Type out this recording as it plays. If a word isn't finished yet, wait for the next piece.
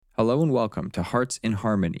Hello and welcome to Hearts in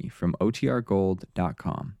Harmony from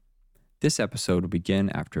OTRGold.com. This episode will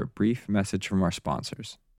begin after a brief message from our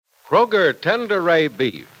sponsors. Kroger Tender Ray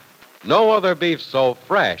Beef. No other beef so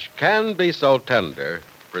fresh can be so tender.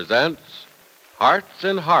 Presents Hearts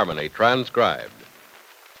in Harmony transcribed.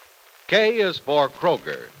 K is for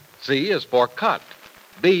Kroger. C is for cut.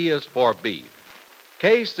 B is for beef.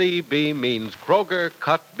 KCB means Kroger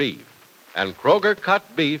cut beef. And Kroger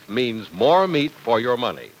cut beef means more meat for your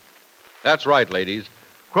money. That's right, ladies.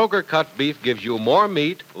 Kroger cut beef gives you more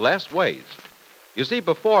meat, less waste. You see,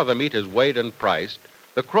 before the meat is weighed and priced,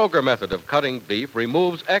 the Kroger method of cutting beef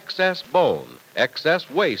removes excess bone, excess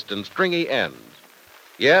waste, and stringy ends.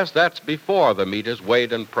 Yes, that's before the meat is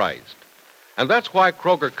weighed and priced. And that's why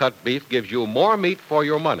Kroger cut beef gives you more meat for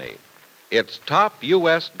your money. It's top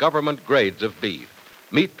U.S. government grades of beef.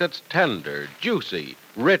 Meat that's tender, juicy,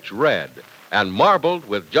 rich red, and marbled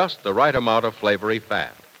with just the right amount of flavory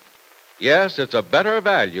fat. Yes, it's a better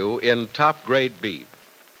value in top-grade beef.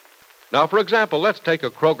 Now, for example, let's take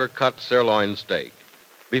a Kroger-cut sirloin steak.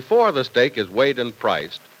 Before the steak is weighed and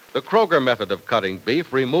priced, the Kroger method of cutting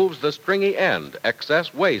beef removes the stringy end,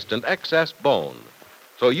 excess waste, and excess bone.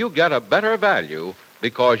 So you get a better value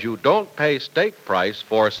because you don't pay steak price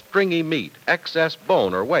for stringy meat, excess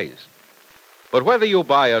bone, or waste. But whether you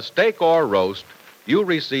buy a steak or roast, you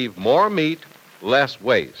receive more meat, less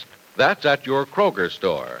waste. That's at your Kroger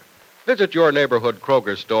store. Visit your neighborhood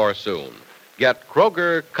Kroger store soon. Get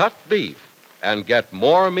Kroger cut beef and get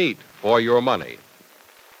more meat for your money.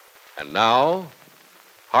 And now,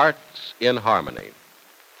 Hearts in Harmony.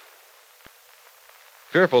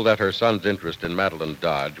 Fearful that her son's interest in Madeline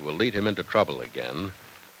Dodge will lead him into trouble again,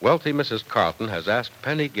 wealthy Mrs. Carlton has asked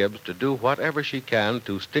Penny Gibbs to do whatever she can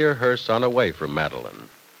to steer her son away from Madeline.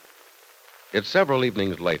 It's several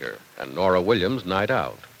evenings later, and Nora Williams' night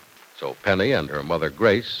out. So Penny and her mother,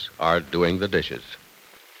 Grace, are doing the dishes.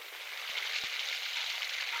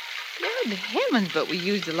 Good heavens, but we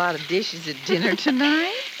used a lot of dishes at dinner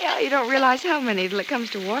tonight. Yeah, you don't realize how many till it comes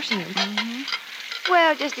to washing them. Mm-hmm.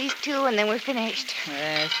 Well, just these two, and then we're finished.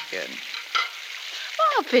 That's good. Well,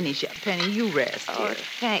 I'll finish up, Penny. You rest, dear. Oh,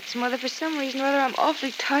 thanks, Mother. For some reason or other, I'm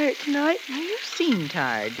awfully tired tonight. Well, you seem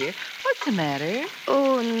tired, dear. What's the matter?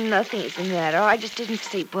 Oh, nothing's the matter. I just didn't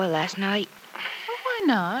sleep well last night. Well, why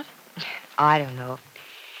not? I don't know.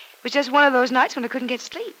 It was just one of those nights when I couldn't get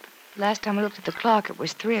sleep. Last time I looked at the clock, it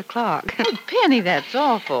was 3 o'clock. Oh, Penny, that's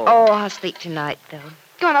awful. Oh, I'll sleep tonight, though.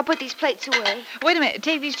 Come on, I'll put these plates away. Wait a minute.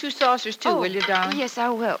 Take these 2 saucers, too, will you, darling? Yes, I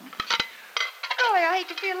will. Golly, I hate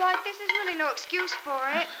to feel like this. There's really no excuse for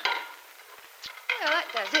it. Well, that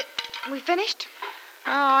does it. We finished?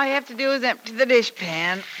 All I have to do is empty the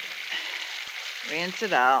dishpan. Rinse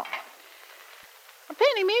it out. Well,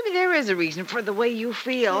 Penny, maybe there is a reason for the way you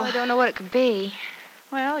feel. Oh, I don't know what it could be.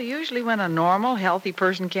 Well, usually when a normal, healthy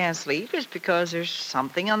person can't sleep, it's because there's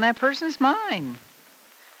something on that person's mind.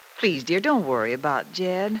 Please, dear, don't worry about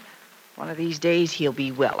Jed. One of these days, he'll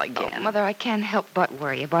be well again. Oh, Mother, I can't help but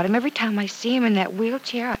worry about him. Every time I see him in that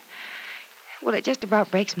wheelchair, well, it just about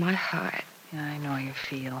breaks my heart. Yeah, I know how you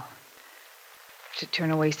feel. I should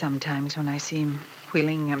turn away sometimes when I see him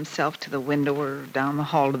wheeling himself to the window or down the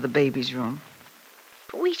hall to the baby's room.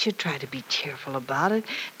 But we should try to be cheerful about it.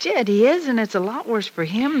 Jed is, and it's a lot worse for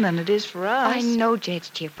him than it is for us. I know Jed's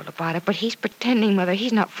cheerful about it, but he's pretending, Mother.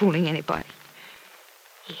 He's not fooling anybody.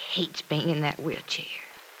 He hates being in that wheelchair.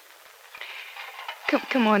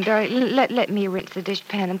 Come on, darling. Let me rinse the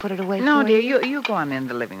dishpan and put it away No, for dear, you. you go on in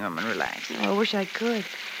the living room and relax. Oh, I wish I could.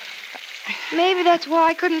 Maybe that's why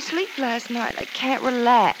I couldn't sleep last night. I can't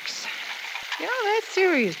relax. You know, that's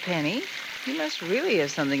serious, Penny. You must really have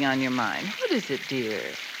something on your mind. What is it, dear?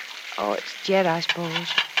 Oh, it's Jed, I suppose.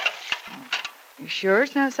 You sure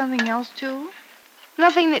it's not something else, too?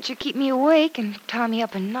 Nothing that should keep me awake and tie me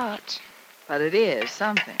up in knots. But it is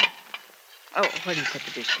something. Oh, where do you put the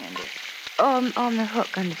dishpan, dear? On the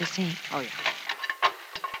hook under the sink. Oh,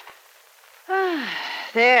 yeah.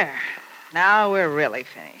 There. Now we're really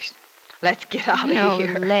finished. Let's get out of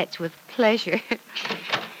here. No, let's, with pleasure.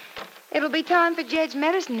 It'll be time for Jed's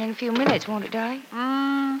medicine in a few minutes, won't it, darling?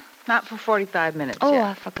 Not for 45 minutes Oh, yet.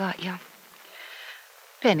 I forgot you.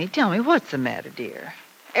 Penny, tell me, what's the matter, dear?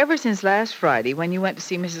 Ever since last Friday, when you went to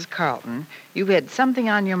see Mrs. Carlton, you've had something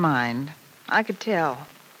on your mind. I could tell.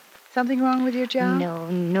 Something wrong with your job?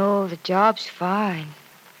 No, the job's fine.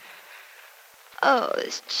 Oh,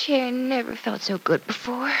 this chair never felt so good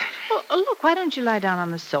before. Well, look, why don't you lie down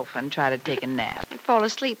on the sofa and try to take a nap? I'd fall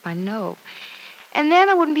asleep, I know. And then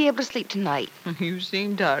I wouldn't be able to sleep tonight. You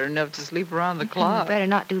seem tired enough to sleep around the clock. Better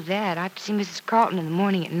not do that. I have to see Mrs. Carlton in the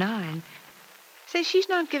morning at 9. Say, she's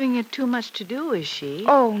not giving you too much to do, is she?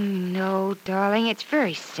 Oh, no, darling. It's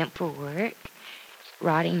very simple work.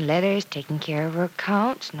 Writing letters, taking care of her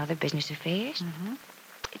accounts, and other business affairs. Mm-hmm.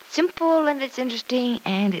 It's simple, and it's interesting,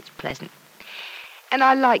 and it's pleasant. And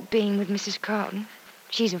I like being with Mrs. Carlton.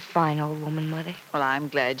 She's a fine old woman, Mother. Well, I'm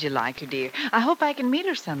glad you like her, dear. I hope I can meet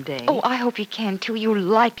her someday. Oh, I hope you can, too. You'll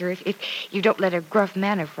like her if you don't let her gruff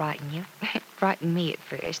manner frighten you. Frighten me at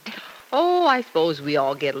first. Oh, I suppose we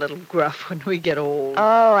all get a little gruff when we get old.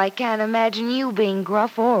 Oh, I can't imagine you being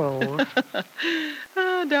gruff or old.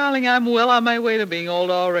 Oh, darling, I'm well on my way to being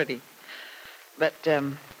old already. But,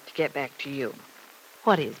 to get back to you,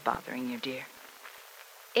 what is bothering you, dear?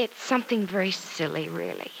 It's something very silly,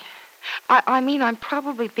 really. I mean, I'm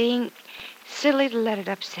probably being silly to let it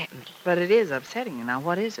upset me. But it is upsetting you. Now,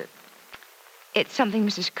 what is it? It's something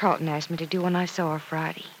Mrs. Carlton asked me to do when I saw her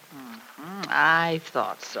Friday. Mm-hmm. I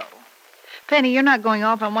thought so. Penny, you're not going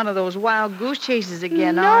off on one of those wild goose chases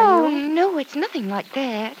again, no, are you? No, it's nothing like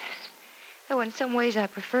that. Though in some ways I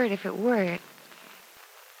prefer it if it were.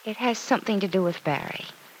 It has something to do with Barry.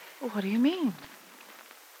 What do you mean?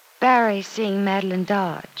 Barry's seeing Madeline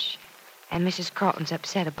Dodge, and Mrs. Carlton's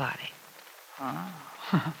upset about it.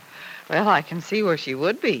 Oh. Well, I can see where she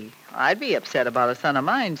would be. I'd be upset about a son of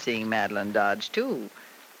mine seeing Madeline Dodge, too.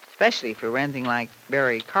 Especially if it were anything like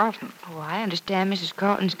Barry Carlton. Oh, I understand Mrs.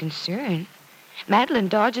 Carlton's concern. Madeline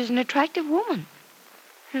Dodge is an attractive woman.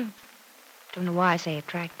 Don't know why I say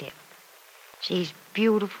attractive. She's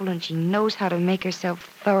beautiful, and she knows how to make herself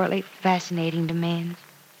thoroughly fascinating to men.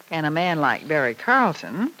 And a man like Barry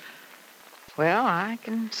Carlton, well, I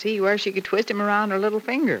can see where she could twist him around her little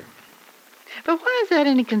finger. But why is that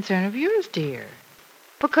any concern of yours, dear?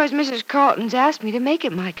 Because Mrs. Carlton's asked me to make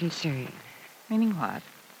it my concern. Meaning what?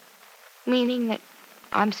 Meaning that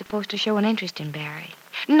I'm supposed to show an interest in Barry.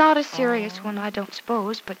 Not a serious one, I don't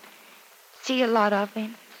suppose, but see a lot of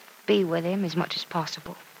him, be with him as much as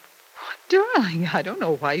possible. Darling, I don't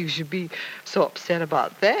know why you should be so upset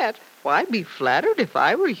about that. Well, I'd be flattered if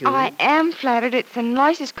I were you. I am flattered. It's the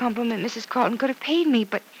nicest compliment Mrs. Carlton could have paid me,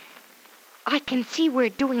 but I can see where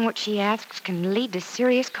doing what she asks can lead to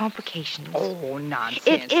serious complications. Oh, nonsense.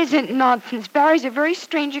 It isn't nonsense. Barry's a very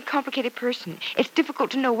strange and complicated person. It's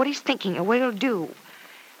difficult to know what he's thinking or what he'll do.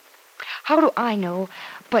 How do I know?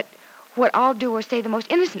 But what I'll do or say the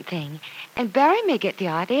most innocent thing, and Barry may get the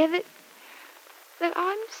idea that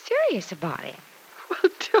I'm serious about it.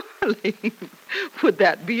 Well, darling, would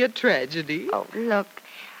that be a tragedy? Oh, look,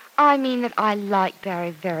 I mean that I like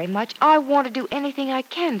Barry very much. I want to do anything I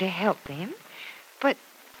can to help him, but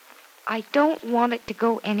I don't want it to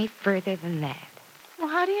go any further than that. Well,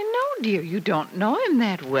 how do you know, dear? You don't know him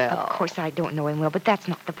that well. Of course I don't know him well, but that's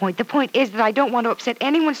not the point. The point is that I don't want to upset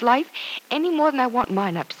anyone's life any more than I want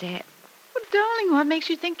mine upset. Well, darling, what makes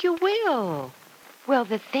you think you will? Well,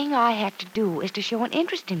 the thing I have to do is to show an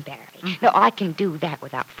interest in Barry. Mm-hmm. Now, I can do that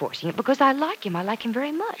without forcing it because I like him. I like him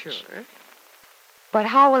very much. Sure. But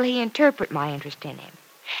how will he interpret my interest in him?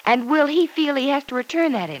 And will he feel he has to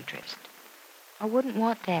return that interest? I wouldn't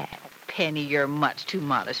want that. Penny, you're much too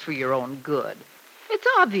modest for your own good. It's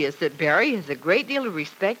obvious that Barry has a great deal of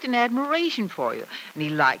respect and admiration for you, and he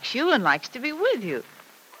likes you and likes to be with you.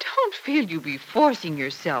 Don't feel you be forcing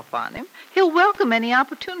yourself on him. He'll welcome any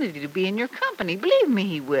opportunity to be in your company. Believe me,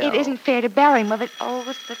 he will. It isn't fair to Barry, Mother. Oh,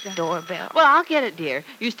 it's the doorbell. Well, I'll get it, dear.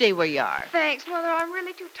 You stay where you are. Thanks, Mother. I'm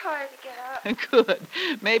really too tired to get up. Good.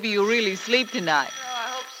 Maybe you'll really sleep tonight. Oh, I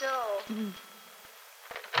hope so.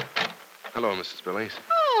 Hello, Mrs. Billings.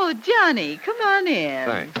 Oh, Johnny, come on in.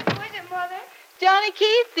 Thanks. Who is it, Mother? Johnny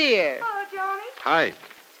Keith, dear. Hello, Johnny. Hi.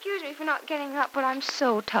 Excuse me for not getting up, but I'm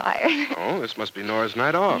so tired. Oh, this must be Nora's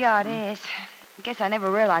night off. Yeah, it is. I guess I never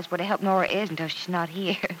realized what a help Nora is until she's not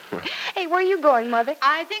here. Hey, where are you going, Mother?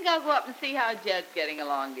 I think I'll go up and see how Jed's getting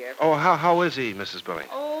along, dear. Oh, how is he, Mrs. Billings?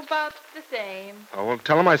 Oh, about the same. Oh, well,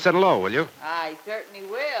 tell him I said hello, will you? I certainly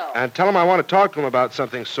will. And tell him I want to talk to him about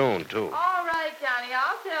something soon, too. All right, Johnny,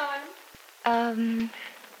 I'll tell him.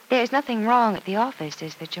 There's nothing wrong at the office,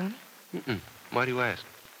 is there, Johnny? Mm-mm. Why do you ask?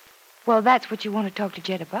 Well, that's what you want to talk to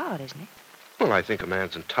Jed about, isn't it? Well, I think a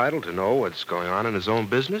man's entitled to know what's going on in his own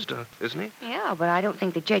business, isn't he? Yeah, but I don't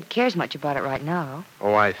think that Jed cares much about it right now.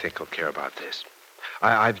 Oh, I think he'll care about this.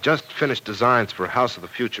 I've just finished designs for a house of the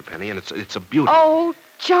future, Penny, and it's a beauty. Oh,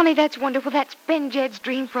 Johnny, that's wonderful. That's been Jed's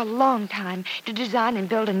dream for a long time, to design and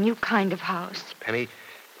build a new kind of house. Penny,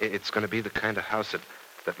 it's going to be the kind of house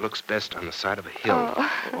that looks best on the side of a hill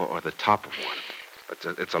or the top of one.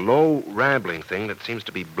 It's a low, rambling thing that seems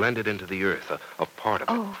to be blended into the earth, a part of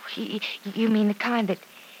it. Oh, you mean the kind that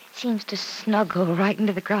seems to snuggle right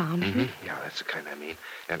into the ground? Mm-hmm. Yeah, that's the kind I mean.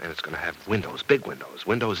 And it's going to have windows, big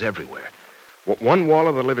windows everywhere. One wall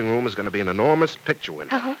of the living room is going to be an enormous picture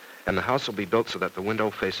window. Uh-huh. And the house will be built so that the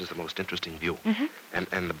window faces the most interesting view. Mm-hmm.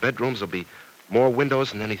 And the bedrooms will be more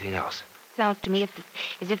windows than anything else. Sounds to me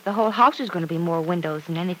as if the whole house is going to be more windows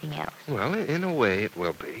than anything else. Well, in a way, it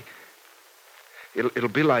will be. It'll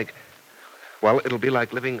be like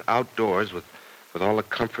living outdoors with all the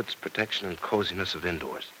comforts, protection, and coziness of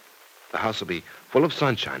indoors. The house will be full of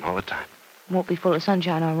sunshine all the time. Won't be full of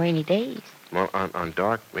sunshine on rainy days. Well, on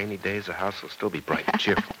dark, rainy days, the house will still be bright and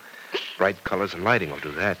cheerful. Bright colors and lighting will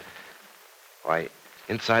do that. Why,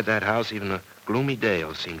 inside that house, even a gloomy day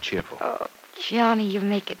will seem cheerful. Oh, Johnny, you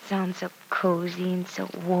make it sound so cozy and so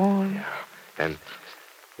warm. Yeah. And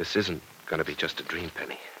this isn't going to be just a dream,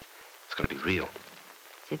 Penny. It's going to be real.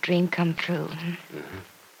 It's a dream come true. Mm-hmm.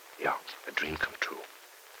 Yeah, a dream come true.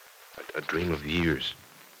 A dream of years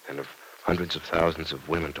and of hundreds of thousands of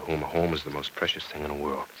women to whom a home is the most precious thing in the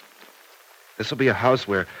world. This will be a house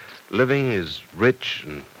where living is rich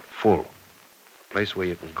and full. A place where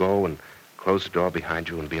you can go and close the door behind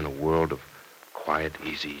you and be in a world of quiet,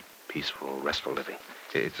 easy, peaceful, restful living.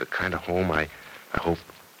 It's the kind of home I hope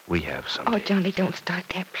we have someday. Oh, Johnny, don't start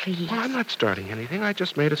that, please. Well, I'm not starting anything. I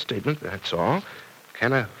just made a statement, that's all.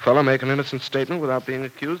 Can a fellow make an innocent statement without being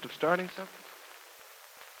accused of starting something?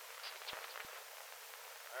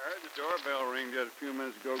 I heard the doorbell ring just a few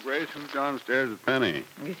minutes ago, Grace. Who's downstairs with Penny?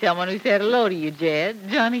 Someone who said hello to you, Jed.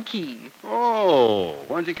 Johnny Keys. Oh,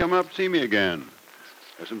 why don't you come up and see me again?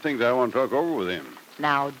 There's some things I want to talk over with him.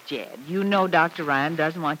 Now, Jed, you know Dr. Ryan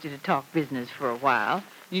doesn't want you to talk business for a while.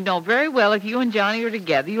 You know very well if you and Johnny are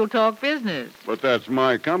together, you'll talk business. But that's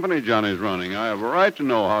my company Johnny's running. I have a right to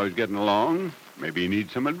know how he's getting along. Maybe he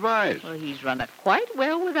needs some advice. Well, he's run it quite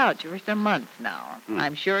well without you for some months now.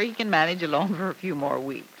 I'm sure he can manage alone for a few more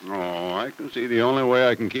weeks. Oh, I can see the only way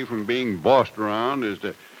I can keep from being bossed around is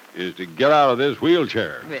to get out of this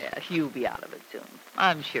wheelchair. Well, you'll be out of it soon.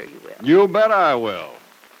 I'm sure you will. You bet I will.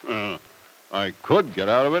 I could get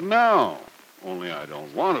out of it now, only I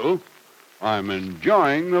don't want to. I'm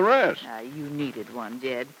enjoying the rest. You needed one,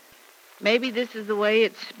 Jed. Maybe this is the way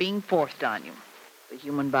it's being forced on you. The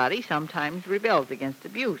human body sometimes rebels against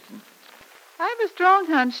abuse. And I have a strong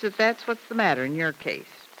hunch that that's what's the matter in your case.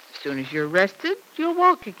 As soon as you're rested, you'll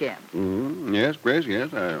walk again. Yes, Grace,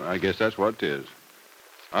 yes. I guess that's what it is.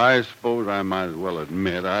 I suppose I might as well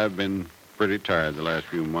admit I've been pretty tired the last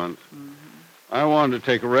few months. I wanted to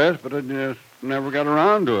take a rest, but I just never got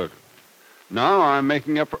around to it. Now I'm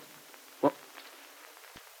making up for... Well,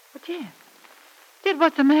 Jed,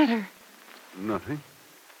 what's the matter? Nothing.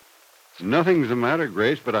 Nothing's the matter,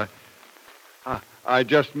 Grace, but I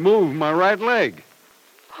just moved my right leg.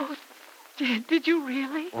 Oh, Jed, did you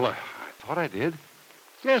really? Well, I thought I did.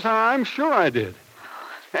 Yes, I'm sure I did.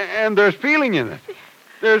 And there's feeling in it.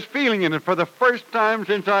 There's feeling in it for the first time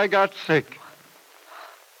since I got sick.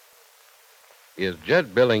 Is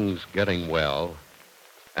Jed Billings getting well?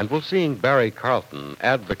 And will seeing Barry Carlton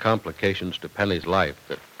add the complications to Penny's life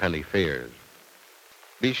that Penny fears?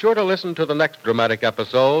 Be sure to listen to the next dramatic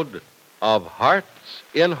episode of Hearts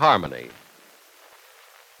in Harmony.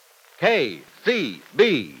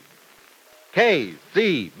 KCB.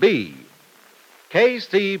 KCB.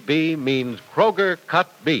 KCB means Kroger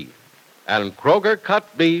cut beef, and Kroger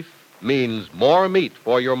cut beef means more meat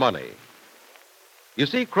for your money. You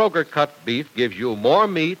see, Kroger cut beef gives you more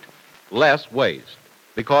meat, less waste,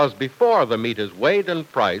 because before the meat is weighed and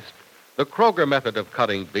priced, the Kroger method of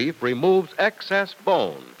cutting beef removes excess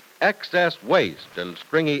bone, excess waste, and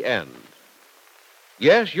stringy ends.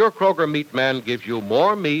 Yes, your Kroger meat man gives you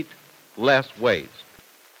more meat, less waste.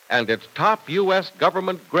 And it's top U.S.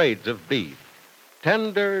 government grades of beef,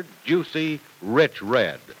 tender, juicy, rich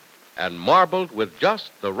red, and marbled with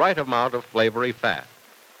just the right amount of flavory fat.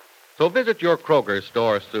 So visit your Kroger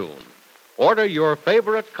store soon. Order your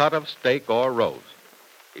favorite cut of steak or roast.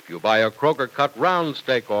 If you buy a Kroger cut round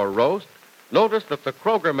steak or roast, notice that the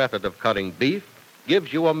Kroger method of cutting beef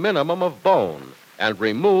gives you a minimum of bone and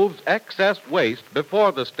removes excess waste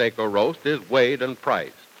before the steak or roast is weighed and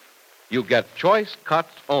priced. You get choice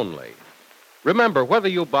cuts only. Remember, whether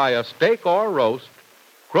you buy a steak or roast,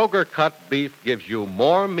 Kroger cut beef gives you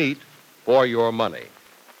more meat for your money.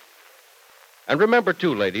 And remember,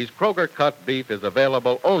 too, ladies, Kroger cut beef is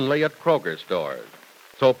available only at Kroger stores.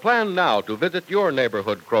 So plan now to visit your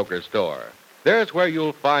neighborhood Kroger store. There's where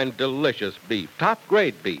you'll find delicious beef,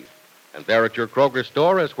 top-grade beef. And there at your Kroger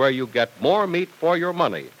store is where you get more meat for your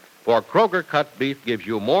money. For Kroger cut beef gives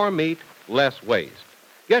you more meat, less waste.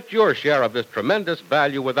 Get your share of this tremendous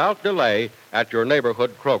value without delay at your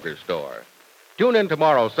neighborhood Kroger store. Tune in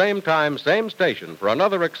tomorrow, same time, same station, for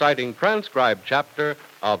another exciting transcribed chapter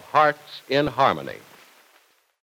of Hearts in Harmony.